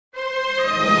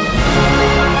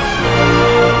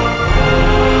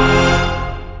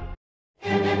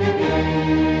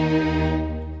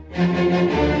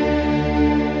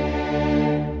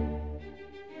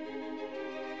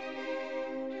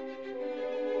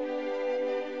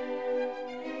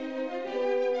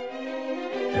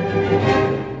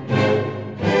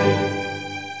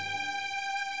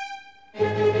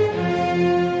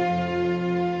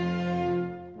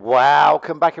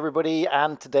Welcome back everybody,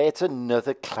 and today it's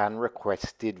another clan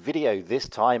requested video, this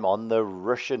time on the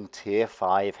Russian tier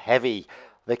 5 heavy,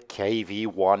 the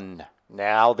KV-1.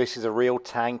 Now this is a real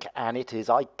tank and it is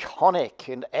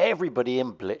iconic and everybody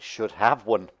in Blitz should have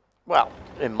one. Well,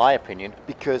 in my opinion,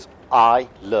 because I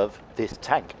love this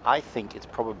tank. I think it's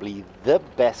probably the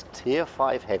best tier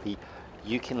 5 heavy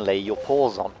you can lay your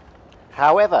paws on.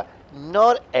 However,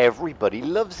 not everybody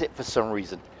loves it for some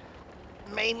reason.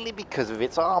 Mainly because of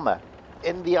its armor.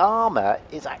 And the armor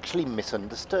is actually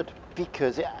misunderstood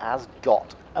because it has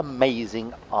got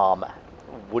amazing armor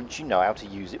once you know how to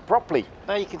use it properly.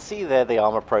 Now you can see there the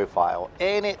armor profile,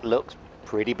 and it looks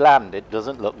pretty bland. It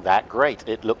doesn't look that great.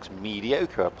 It looks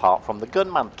mediocre apart from the gun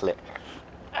mantlet.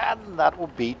 And that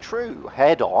will be true.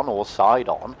 Head on or side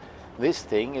on, this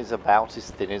thing is about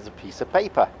as thin as a piece of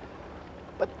paper.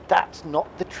 But that's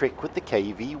not the trick with the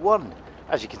KV-1.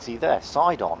 As you can see there,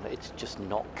 side on, it's just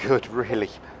not good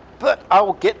really. But I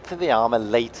will get to the armor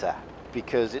later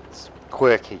because it's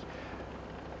quirky.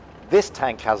 This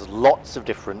tank has lots of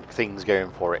different things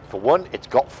going for it. For one, it's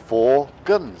got 4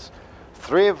 guns,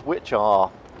 3 of which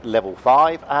are level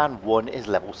 5 and 1 is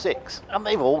level 6. And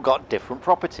they've all got different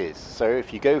properties. So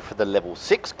if you go for the level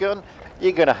 6 gun,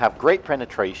 you're going to have great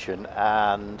penetration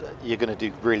and you're going to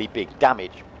do really big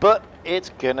damage. But it's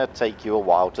going to take you a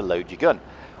while to load your gun.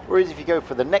 Whereas if you go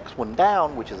for the next one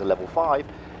down, which is a level 5,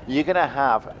 you're going to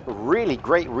have really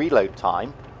great reload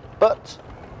time, but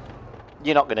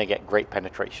you're not going to get great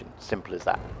penetration. Simple as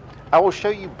that. I will show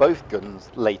you both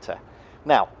guns later.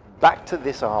 Now, back to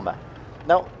this armor.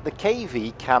 Now, the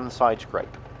KV can side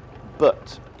scrape,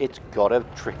 but it's got a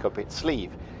trick up its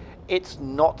sleeve. It's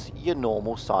not your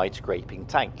normal side scraping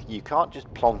tank. You can't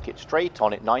just plonk it straight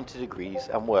on at 90 degrees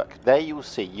and work. There you'll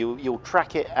see, you'll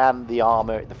track it and the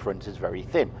armor at the front is very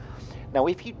thin. Now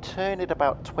if you turn it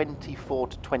about 24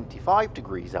 to 25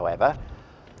 degrees however,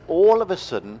 all of a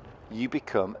sudden you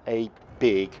become a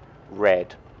big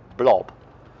red blob.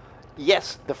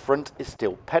 Yes, the front is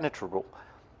still penetrable,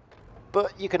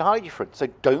 but you can hide your front, so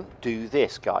don't do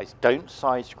this guys. Don't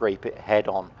side scrape it head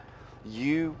on.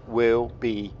 You will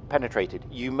be penetrated.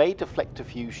 You may deflect a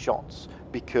few shots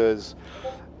because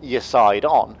you're side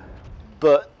on,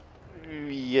 but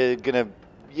you're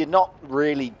not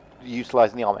really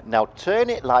utilizing the armor. Now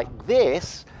turn it like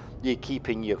this, you're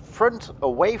keeping your front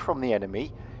away from the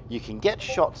enemy, you can get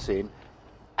shots in,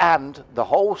 and the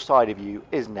whole side of you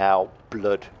is now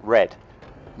blood red.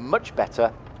 Much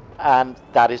better, and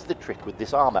that is the trick with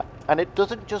this armor. And it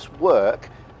doesn't just work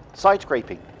side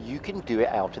scraping, you can do it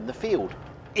out in the field.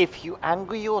 If you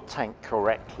angle your tank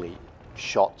correctly,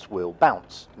 shots will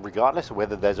bounce, regardless of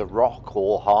whether there's a rock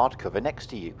or hard cover next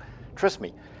to you. Trust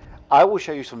me, I will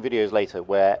show you some videos later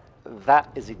where that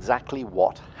is exactly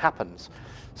what happens.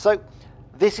 So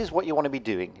this is what you want to be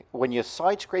doing. When you're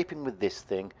side scraping with this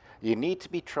thing, you need to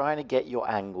be trying to get your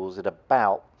angles at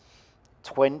about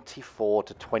 24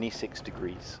 to 26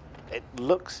 degrees. It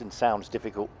looks and sounds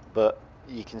difficult, but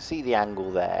you can see the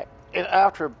angle there. And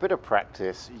after a bit of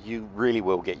practice, you really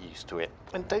will get used to it.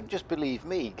 And don't just believe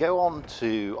me, go on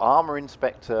to Armor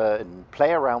Inspector and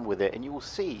play around with it and you will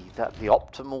see that the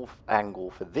optimal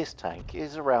angle for this tank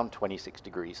is around 26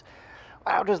 degrees.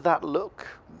 How does that look?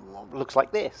 Well, it looks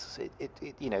like this.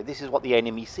 You know, this is what the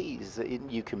enemy sees.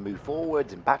 You can move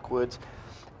forwards and backwards.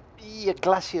 Your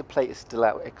glacier plate is still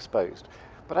out exposed.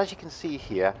 But as you can see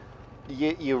here,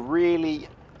 you really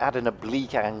add an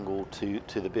oblique angle to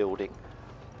the building.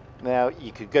 Now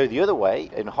you could go the other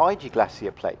way and hide your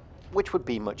glacier plate, which would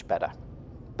be much better.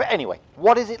 But anyway,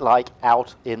 what is it like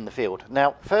out in the field?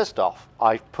 Now first off,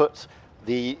 I've put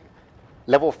the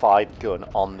level 5 gun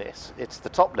on this. It's the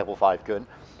top level 5 gun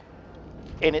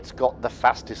and it's got the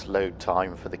fastest load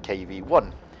time for the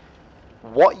KV-1.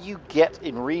 What you get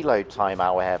in reload time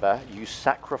however, you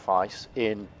sacrifice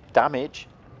in damage.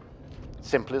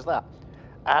 Simple as that.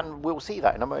 And we'll see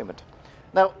that in a moment.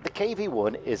 Now, the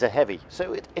KV-1 is a heavy,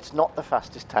 so it's not the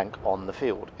fastest tank on the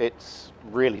field. It's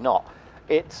really not.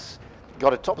 It's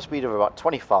got a top speed of about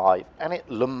 25, and it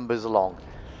lumbers along.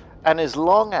 And as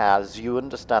long as you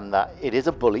understand that it is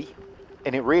a bully,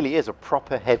 and it really is a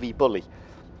proper heavy bully,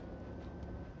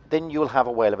 then you'll have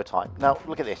a whale of a time. Now,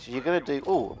 look at this. You're going to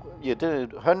do, you're doing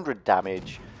 100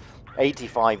 damage,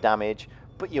 85 damage,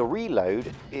 but your reload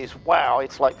is, wow,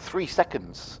 it's like 3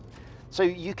 seconds. So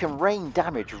you can rain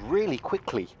damage really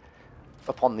quickly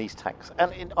upon these tanks.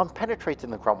 And I'm penetrating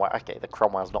the Cromwell. Okay, the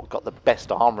Cromwell's not got the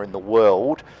best armor in the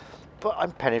world, but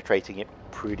I'm penetrating it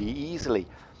pretty easily.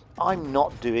 I'm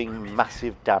not doing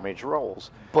massive damage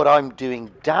rolls, but I'm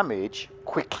doing damage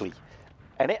quickly.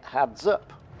 And it adds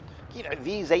up. You know,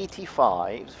 these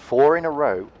 85s, 4 in a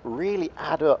row, really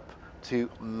add up to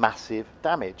massive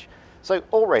damage. So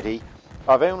already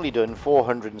I've only done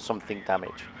 400 and something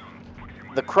damage.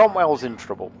 The Cromwell's in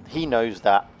trouble. He knows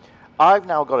that. I've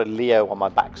now got a Leo on my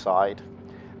backside.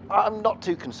 I'm not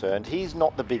too concerned. He's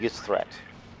not the biggest threat.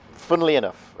 Funnily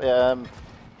enough,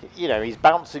 you know, he's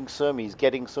bouncing some, he's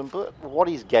getting some, but what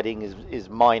he's getting is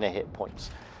minor hit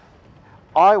points.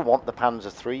 I want the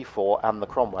Panzer III, IV and the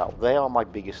Cromwell. They are my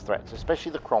biggest threats,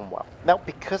 especially the Cromwell. Now,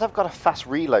 because I've got a fast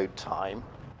reload time,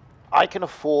 I can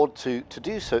afford to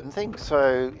do certain things.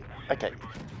 So, okay,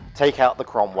 take out the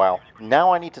Cromwell.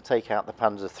 Now I need to take out the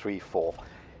Panzer III,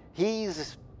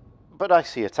 IV. But I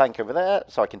see a tank over there,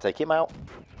 so I can take him out.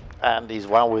 And he's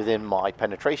well within my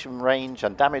penetration range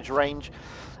and damage range.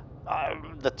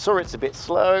 The turret's a bit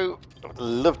slow. I'd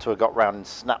love to have got round and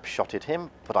snapshotted him,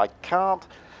 but I can't.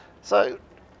 So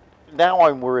now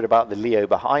I'm worried about the Leo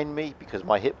behind me because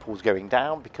my hit pool's going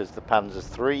down because the Panzer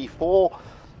III, IV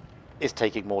is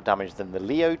taking more damage than the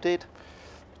Leo did.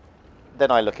 Then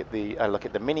I look at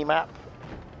the mini-map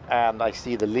and I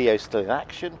see the Leo still in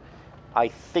action. I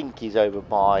think he's over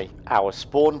by our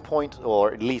spawn point,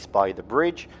 or at least by the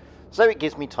bridge. So it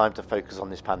gives me time to focus on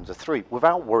this Panzer III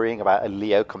without worrying about a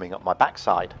Leo coming up my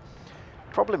backside.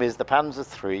 Problem is the Panzer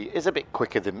III is a bit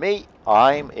quicker than me.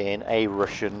 I'm in a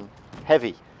Russian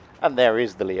heavy. And there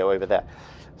is the Leo over there.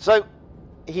 So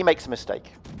he makes a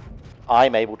mistake.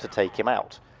 I'm able to take him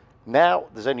out. Now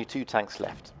there's only 2 tanks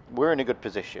left. We're in a good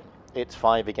position. It's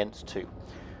 5 against 2.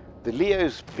 The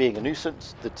Leo's being a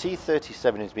nuisance. The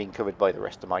T-37 is being covered by the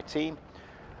rest of my team.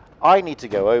 I need to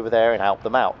go over there and help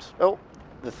them out. Oh,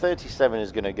 the 37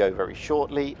 is going to go very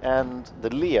shortly, and the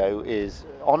Leo is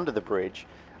onto the bridge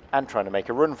and trying to make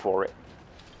a run for it.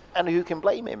 And who can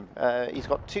blame him? He's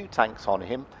got 2 tanks on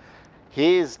him.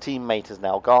 His teammate is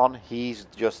now gone. He's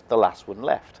just the last one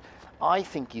left. I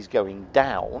think he's going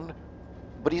down,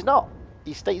 but he's not.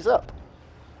 He stays up.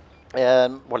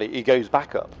 Well, he goes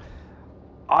back up.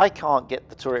 I can't get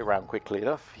the turret around quickly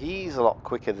enough. He's a lot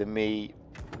quicker than me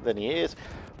than he is,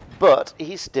 but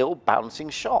he's still bouncing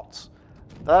shots.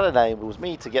 That enables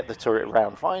me to get the turret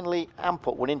around finally and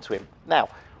put one into him. Now,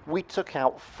 we took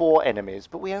out 4 enemies,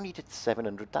 but we only did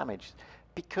 700 damage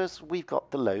because we've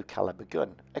got the low caliber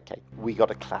gun. Okay, we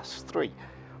got a class 3,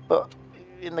 but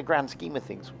in the grand scheme of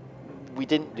things, we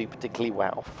didn't do particularly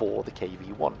well for the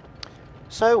KV-1.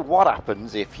 So what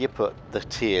happens if you put the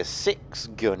tier 6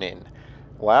 gun in?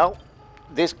 Well,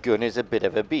 this gun is a bit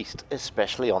of a beast,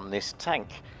 especially on this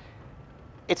tank.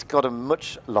 It's got a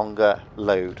much longer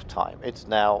load time. It's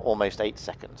now almost 8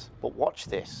 seconds. But watch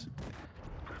this.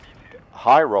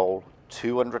 High roll,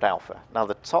 200 alpha. Now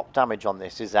the top damage on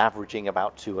this is averaging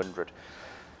about 200.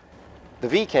 The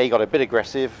VK got a bit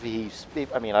aggressive.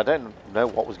 I mean, I don't know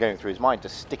what was going through his mind to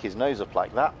stick his nose up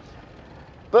like that.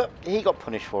 But he got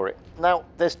punished for it. Now,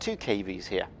 there's 2 KVs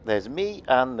here. There's me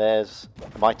and there's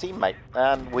my teammate.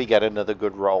 And we get another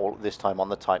good roll, this time on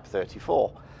the Type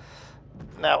 34.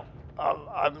 Now,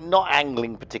 I'm not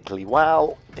angling particularly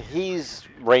well. He's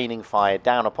raining fire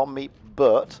down upon me,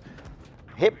 but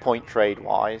hit point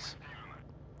trade-wise,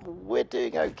 we're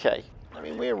doing okay. I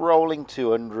mean, we're rolling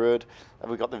 200,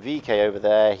 and we've got the VK over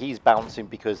there. He's bouncing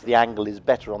because the angle is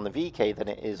better on the VK than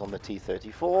it is on the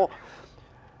T-34.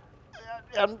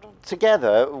 And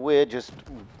together, we're just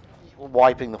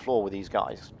wiping the floor with these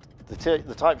guys.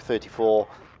 The Type 34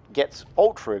 gets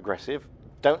ultra aggressive,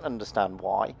 don't understand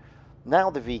why.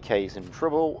 Now the VK is in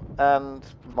trouble, and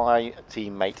my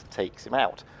teammate takes him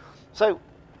out. So,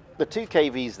 the 2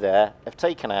 KVs there have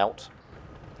taken out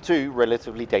 2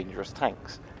 relatively dangerous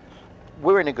tanks.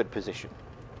 We're in a good position.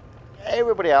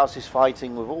 Everybody else is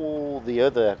fighting with all the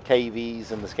other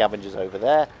KVs and the scavengers over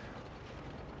there,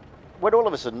 when all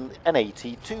of a sudden an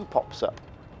AT2 pops up.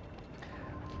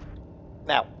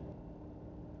 Now,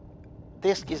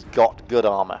 this has got good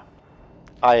armor,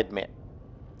 I admit,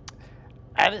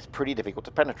 and it's pretty difficult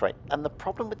to penetrate. And the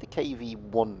problem with the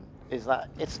KV-1 is that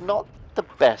it's not the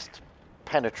best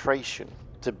penetration,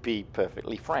 to be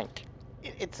perfectly frank.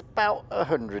 It's about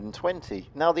 120.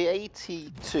 Now the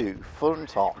AT2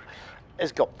 front on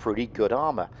has got pretty good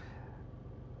armor,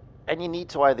 and you need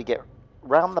to either get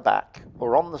round the back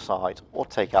or on the side or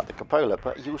take out the cupola.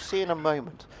 But you'll see in a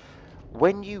moment,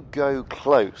 when you go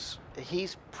close,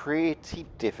 he's pretty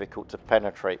difficult to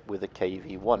penetrate with a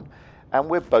KV-1, and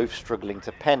we're both struggling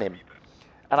to pen him.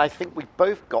 And I think we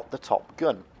both got the top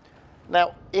gun.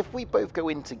 Now, if we both go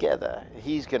in together,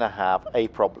 he's going to have a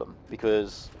problem,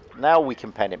 because now we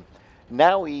can pen him.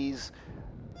 Now he's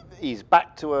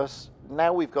back to us.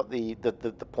 Now we've got the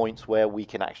points where we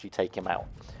can actually take him out.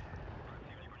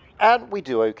 And we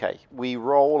do okay. We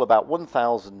roll about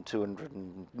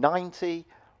 1,290.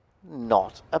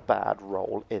 Not a bad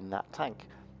roll in that tank.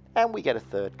 And we get a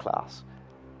 3rd class.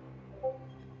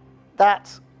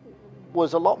 That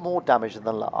was a lot more damage than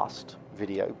the last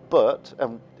video, but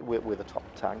with a top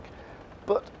tank,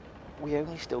 but we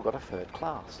only still got a 3rd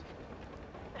class.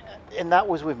 And that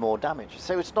was with more damage.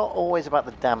 So it's not always about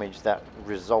the damage that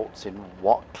results in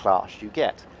what class you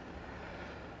get.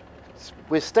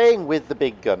 We're staying with the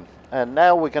big gun, and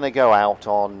now we're going to go out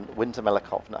on Winter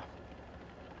Melikovna.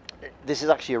 This is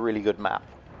actually a really good map.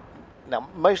 Now,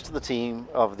 most of the team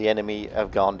of the enemy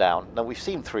have gone down. Now, we've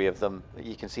seen 3 of them.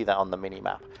 You can see that on the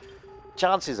mini-map.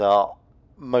 Chances are,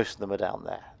 most of them are down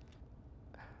there.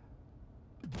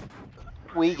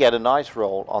 We get a nice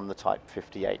roll on the Type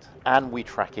 58, and we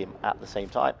track him at the same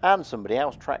time, and somebody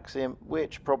else tracks him,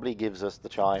 which probably gives us the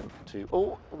time to...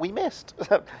 Oh, we missed.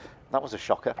 That was a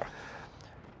shocker.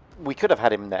 We could have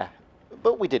had him there,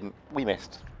 but we didn't. We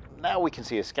missed. Now we can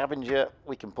see a scavenger,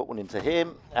 we can put one into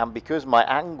him, and because my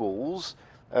angles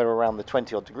are around the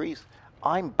 20 odd degrees,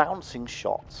 I'm bouncing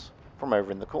shots from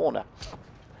over in the corner.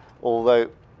 Although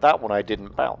that one I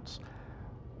didn't bounce.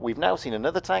 We've now seen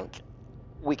another tank.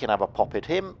 We can have a pop at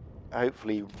him,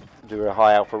 hopefully do a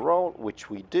high alpha roll, which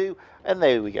we do, and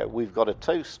there we go. We've got a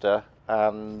toaster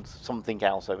and something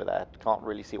else over there. Can't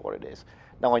really see what it is.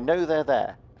 Now I know they're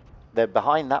there. They're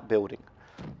behind that building.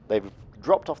 They've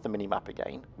dropped off the mini-map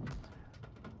again,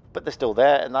 but they're still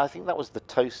there, and I think that was the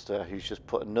toaster who's just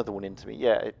put another one into me.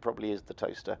 Yeah, it probably is the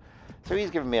toaster. So he's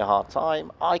giving me a hard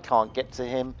time. I can't get to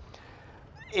him.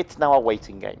 It's now a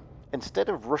waiting game. Instead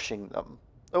of rushing them...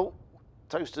 Oh,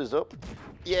 toaster's up.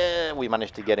 Yeah, we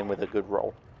managed to get him with a good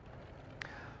roll.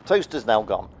 Toaster's now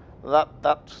gone.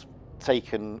 That's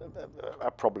taken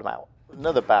a problem out.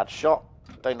 Another bad shot.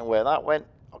 Don't know where that went.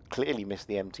 I clearly missed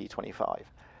the MT25.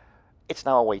 It's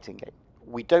now a waiting game.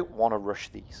 We don't want to rush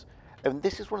these. And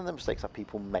this is one of the mistakes that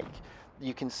people make.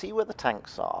 You can see where the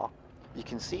tanks are. You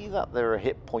can see that there are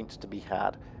hit points to be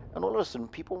had. And all of a sudden,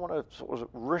 people want to sort of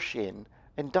rush in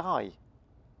and die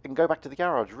and go back to the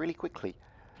garage really quickly.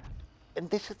 And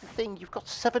this is the thing. You've got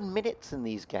 7 minutes in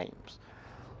these games.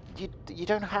 You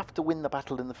don't have to win the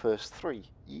battle in the first 3.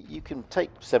 You can take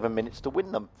 7 minutes to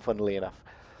win them, funnily enough.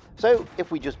 So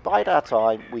if we just bide our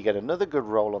time, we get another good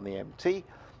roll on the MT.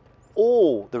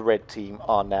 All the red team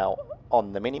are now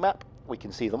on the minimap. We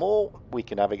can see them all. We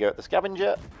can have a go at the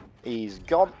scavenger. He's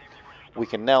gone. We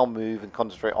can now move and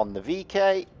concentrate on the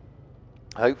VK.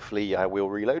 Hopefully we'll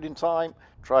reload in time.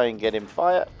 Try and get him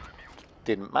fire.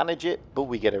 Didn't manage it, but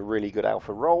we get a really good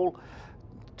alpha roll.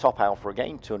 Top alpha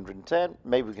again, 210.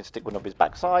 Maybe we can stick one up his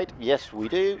backside. Yes, we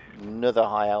do. Another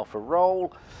high alpha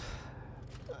roll.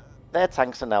 Their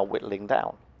tanks are now whittling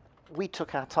down. We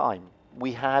took our time.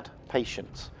 We had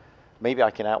patience. Maybe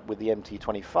I can out with the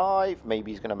MT25.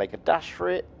 Maybe he's going to make a dash for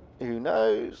it. Who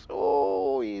knows?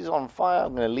 Oh, he's on fire.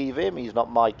 I'm going to leave him. He's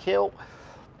not my kill.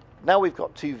 Now we've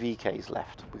got 2 VKs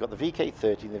left. We've got the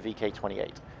VK30 and the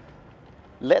VK28.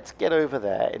 Let's get over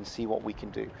there and see what we can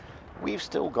do. We've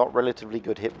still got relatively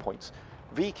good hit points.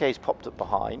 VK's popped up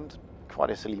behind.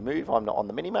 Quite a silly move. I'm not on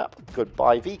the minimap.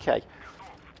 Goodbye, VK.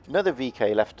 Another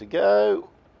VK left to go.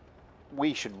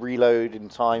 We should reload in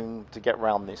time to get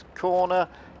round this corner.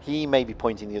 He may be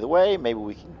pointing the other way. Maybe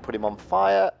we can put him on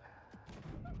fire.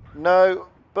 No,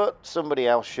 but somebody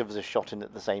else shoves a shot in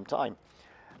at the same time.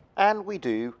 And we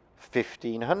do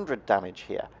 1500 damage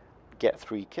here. Get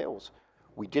 3 kills.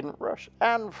 We didn't rush.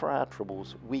 And for our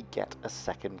troubles, we get a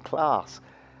 2nd class.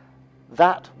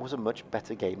 That was a much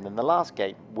better game than the last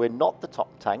game. We're not the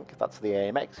top tank. That's the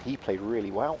AMX. He played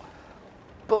really well.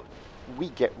 But we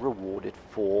get rewarded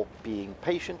for being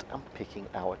patient and picking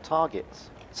our targets.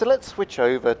 So let's switch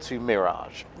over to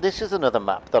Mirage. This is another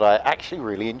map that I actually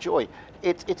really enjoy.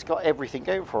 It's got everything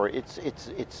going for it.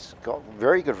 It's got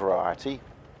very good variety,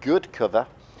 good cover,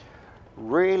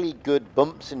 really good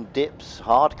bumps and dips,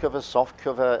 hard cover, soft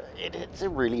cover. It's a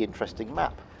really interesting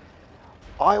map.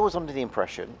 I was under the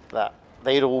impression that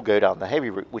they'd all go down the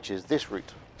heavy route, which is this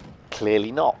route.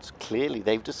 Clearly not. Clearly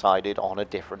they've decided on a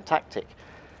different tactic.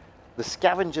 The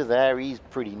scavenger there, he's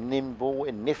pretty nimble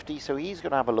and nifty, so he's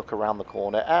going to have a look around the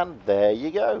corner, and there you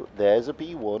go. There's a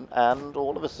B1, and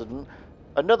all of a sudden,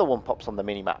 another one pops on the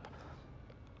mini-map.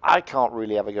 I can't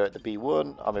really have a go at the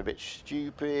B1. I'm a bit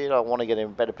stupid. I want to get in a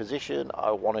better position. I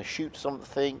want to shoot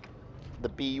something. The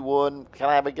B1, can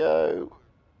I have a go?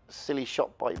 Silly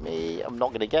shot by me. I'm not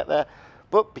going to get there.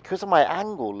 But because of my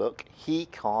angle, look, he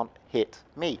can't hit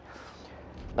me.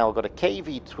 Now I've got a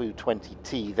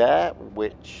KV-220T there,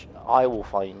 which I will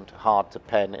find hard to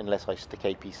pen unless I stick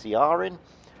APCR in.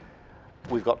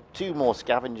 We've got 2 more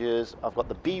scavengers. I've got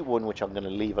the B1, which I'm going to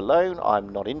leave alone. I'm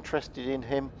not interested in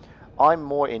him. I'm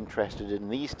more interested in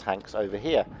these tanks over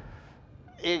here.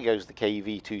 Here goes the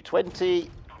KV-220.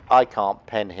 I can't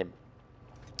pen him.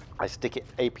 I stick it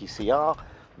APCR.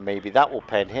 Maybe that will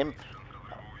pen him.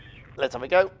 Let's have a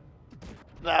go.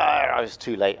 No, I was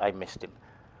too late. I missed him.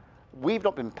 We've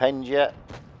not been penned yet.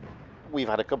 We've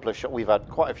had a couple of shots. We've had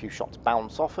quite a few shots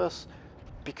bounce off us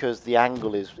because the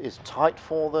angle is tight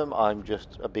for them. I'm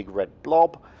just a big red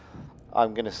blob.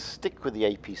 I'm going to stick with the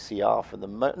APCR for the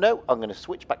no, I'm going to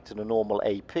switch back to the normal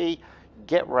AP,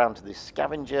 get round to this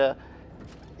scavenger.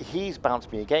 He's bounced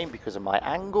me again because of my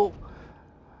angle.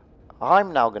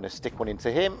 I'm now going to stick one into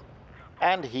him,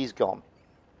 and he's gone.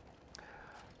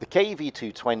 The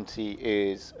KV-220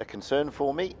 is a concern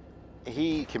for me.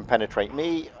 He can penetrate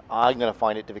me. I'm going to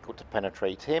find it difficult to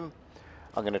penetrate him.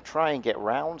 I'm going to try and get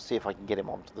round, see if I can get him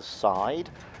onto the side.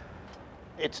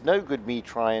 It's no good me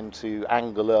trying to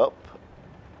angle up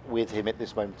with him at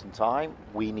this moment in time.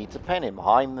 We need to pen him.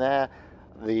 I'm there,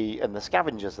 and the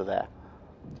scavengers are there.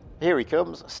 Here he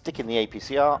comes, sticking the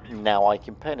APCR. Now I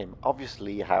can pen him.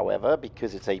 Obviously, however,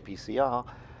 because it's APCR,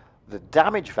 the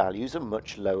damage values are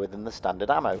much lower than the standard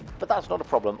ammo. But that's not a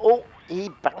problem. Oh, he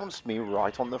bounced me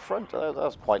right on the front. That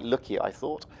was quite lucky, I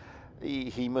thought.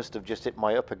 He must have just hit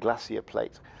my upper glacier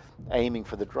plate, aiming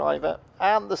for the driver,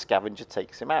 and the scavenger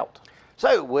takes him out.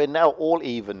 So we're now all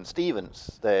even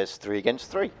Stevens. There's 3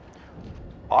 against 3.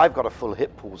 I've got a full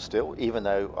hit pool still, even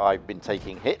though I've been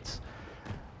taking hits.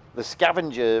 The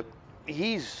scavenger,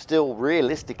 he's still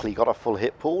realistically got a full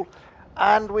hit pool,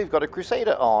 and we've got a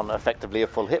Crusader on effectively a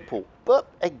full hit pool. But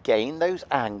again, those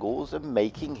angles are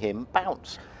making him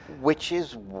bounce, which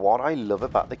is what I love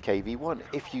about the KV-1.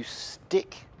 If you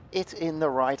stick it in the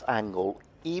right angle,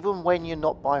 even when you're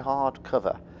not by hard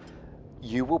cover,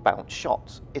 you will bounce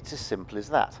shots. It's as simple as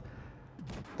that.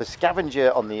 The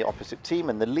scavenger on the opposite team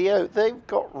and the Leo, they've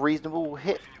got reasonable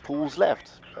hit pools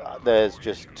left. There's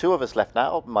just 2 of us left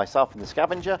now, myself and the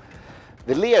scavenger.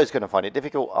 The Leo's going to find it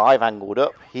difficult. I've angled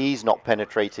up. He's not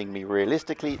penetrating me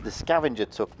realistically. The scavenger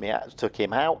took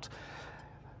him out.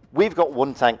 We've got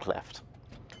 1 tank left.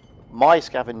 My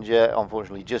scavenger,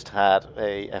 unfortunately, just had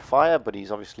a fire, but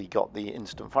he's obviously got the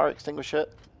instant fire extinguisher.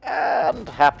 And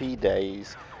happy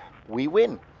days. We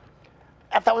win.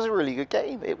 And that was a really good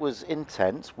game. It was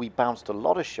intense. We bounced a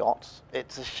lot of shots.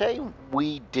 It's a shame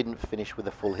we didn't finish with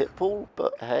a full hit pool,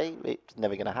 but hey, it's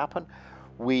never going to happen.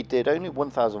 We did only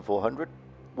 1,400.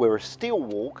 We're a steel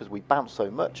wall because we bounced so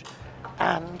much,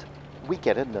 and we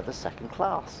get another second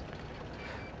class.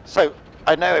 So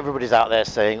I know everybody's out there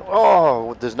saying,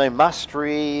 oh, there's no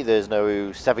mastery, there's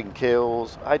no 7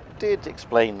 kills. I did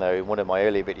explain, though, in one of my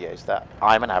earlier videos that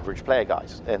I'm an average player,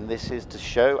 guys, and this is to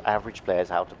show average players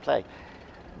how to play.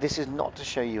 This is not to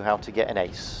show you how to get an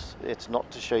ace. It's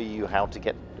not to show you how to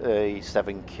get a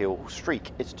 7 kill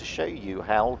streak. It's to show you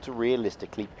how to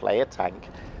realistically play a tank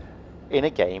in a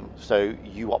game so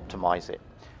you optimize it.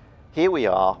 Here we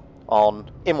are on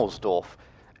Immelsdorf.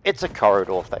 It's a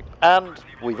corridor thing, and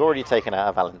we've already taken out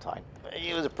a Valentine.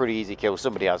 It was a pretty easy kill.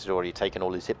 Somebody else had already taken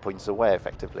all his hit points away,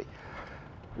 effectively.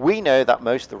 We know that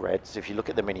most of the Reds, if you look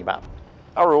at the mini-map,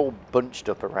 are all bunched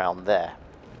up around there.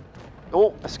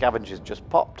 Oh, a scavenger's just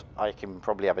popped. I can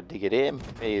probably have a dig at him.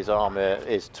 His armor,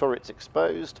 his turret's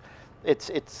exposed.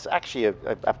 It's actually a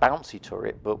bouncy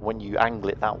turret, but when you angle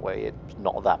it that way, it's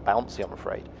not that bouncy, I'm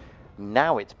afraid.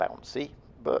 Now it's bouncy,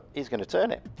 but he's going to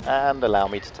turn it and allow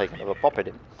me to take another pop at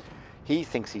him. He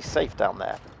thinks he's safe down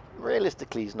there.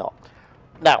 Realistically, he's not.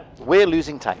 Now, we're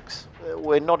losing tanks.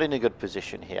 We're not in a good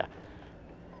position here.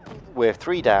 We're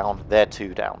 3 down, they're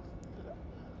 2 down.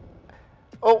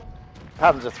 Oh,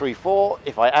 Panzer 3-4.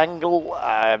 If I angle,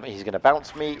 he's going to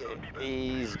bounce me.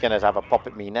 He's going to have a pop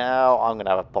at me now. I'm going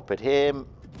to have a pop at him.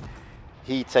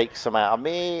 He takes some out of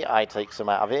me. I take some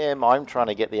out of him. I'm trying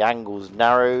to get the angles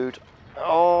narrowed.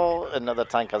 Oh, another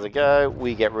tank has a go.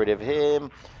 We get rid of him.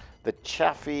 The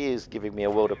Chaffee is giving me a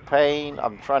world of pain.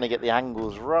 I'm trying to get the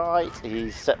angles right.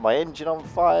 He's set my engine on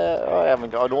fire. Oh, I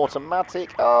haven't got an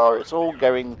automatic. Oh, it's all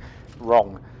going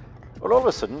wrong. Well, all of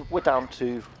a sudden, we're down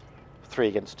to 3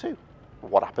 against 2.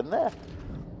 What happened there?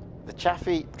 The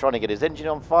Chaffee trying to get his engine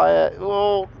on fire.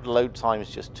 Oh, load time is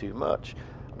just too much.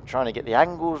 I'm trying to get the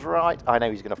angles right. I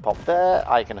know he's going to pop there.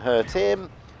 I can hurt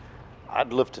him.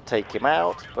 I'd love to take him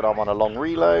out, but I'm on a long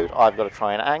reload. I've got to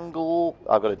try and angle.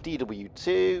 I've got a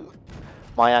DW2.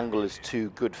 My angle is too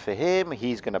good for him.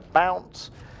 He's going to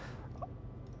bounce.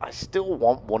 I still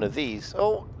want one of these.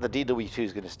 Oh, the DW2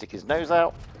 is going to stick his nose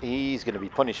out. He's going to be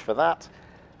punished for that.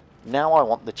 Now I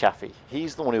want the Chaffee.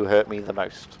 He's the one who hurt me the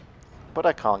most. But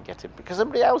I can't get him because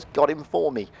somebody else got him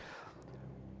for me.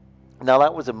 Now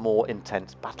that was a more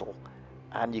intense battle.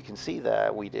 And you can see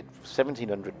there we did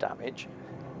 1700 damage.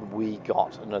 We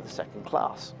got another second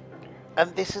class.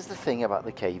 And this is the thing about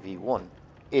the KV-1.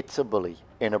 It's a bully.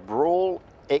 In a brawl,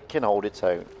 it can hold its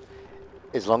own,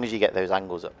 as long as you get those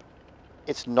angles up.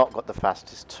 It's not got the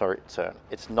fastest turret turn.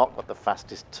 It's not got the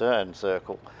fastest turn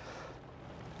circle.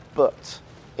 But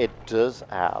it does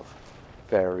have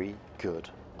very good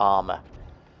armor,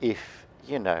 if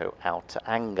you know how to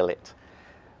angle it.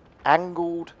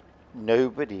 Angled,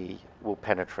 nobody will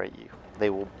penetrate you. They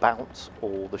will bounce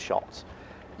all the shots.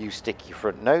 You stick your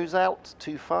front nose out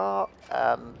too far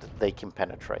and they can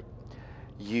penetrate.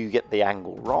 You get the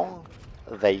angle wrong,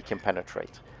 they can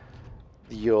penetrate.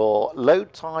 Your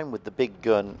load time with the big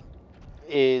gun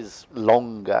is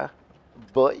longer,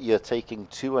 but you're taking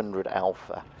 200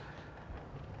 alpha.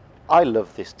 I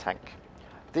love this tank.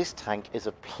 This tank is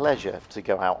a pleasure to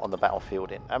go out on the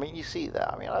battlefield in. I mean, you see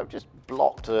that. I mean, I've just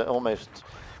blocked almost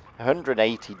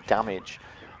 180 damage.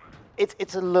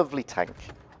 It's a lovely tank,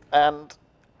 and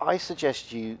I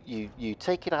suggest you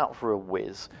take it out for a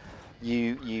whiz.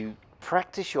 You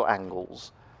practice your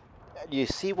angles. You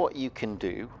see what you can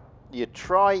do. You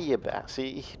try your best.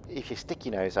 See, if you stick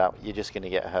your nose out, you're just going to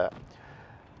get hurt.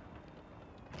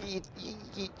 You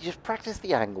just practice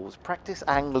the angles. Practice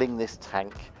angling this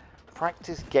tank.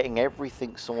 Practice getting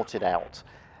everything sorted out.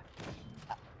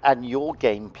 And your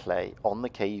gameplay on the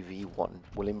KV-1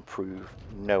 will improve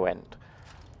no end.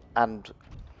 And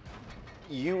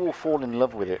you will fall in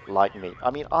love with it like me.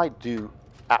 I mean, I do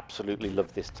absolutely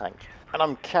love this tank. And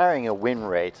I'm carrying a win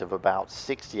rate of about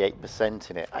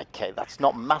 68% in it. Okay, that's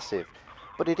not massive,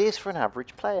 but it is for an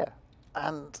average player.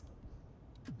 And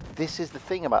this is the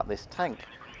thing about this tank.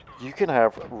 You can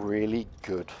have really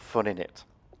good fun in it.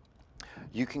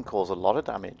 You can cause a lot of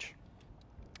damage.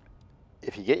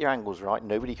 If you get your angles right,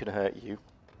 nobody can hurt you.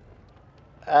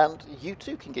 And you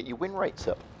too can get your win rates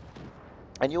up.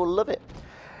 And you'll love it.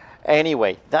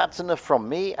 Anyway, that's enough from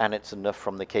me, and it's enough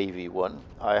from the KV-1.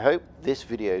 I hope this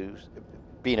video's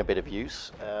been a bit of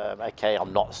use. Okay,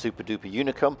 I'm not super duper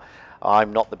unicum.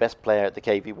 I'm not the best player at the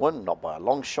KV-1, not by a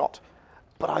long shot.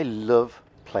 But I love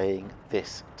playing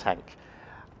this tank.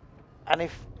 And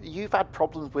if you've had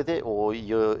problems with it, or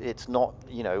it's not,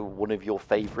 you know, one of your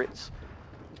favorites,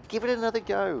 give it another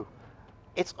go.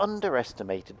 It's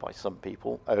underestimated by some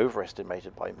people,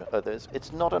 overestimated by others.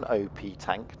 It's not an OP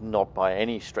tank, not by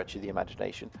any stretch of the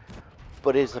imagination,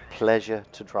 but it's a pleasure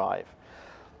to drive.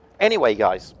 Anyway,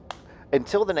 guys,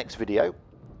 until the next video,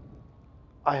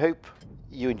 I hope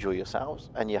you enjoy yourselves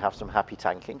and you have some happy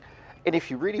tanking. And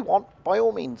if you really want, by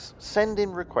all means, send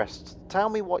in requests. Tell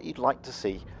me what you'd like to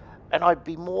see, and I'd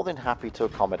be more than happy to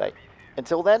accommodate.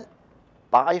 Until then,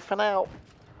 bye for now.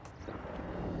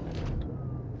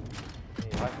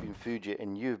 I've been Fuji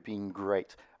and you've been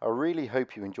great. I really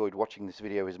hope you enjoyed watching this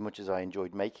video as much as I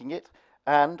enjoyed making it,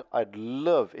 and I'd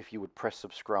love if you would press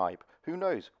subscribe. Who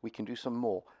knows, we can do some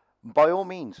more. By all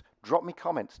means, drop me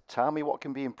comments, tell me what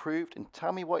can be improved, and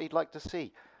tell me what you'd like to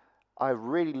see. I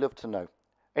really love to know.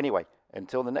 Anyway,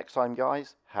 until the next time,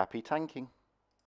 guys, happy tanking.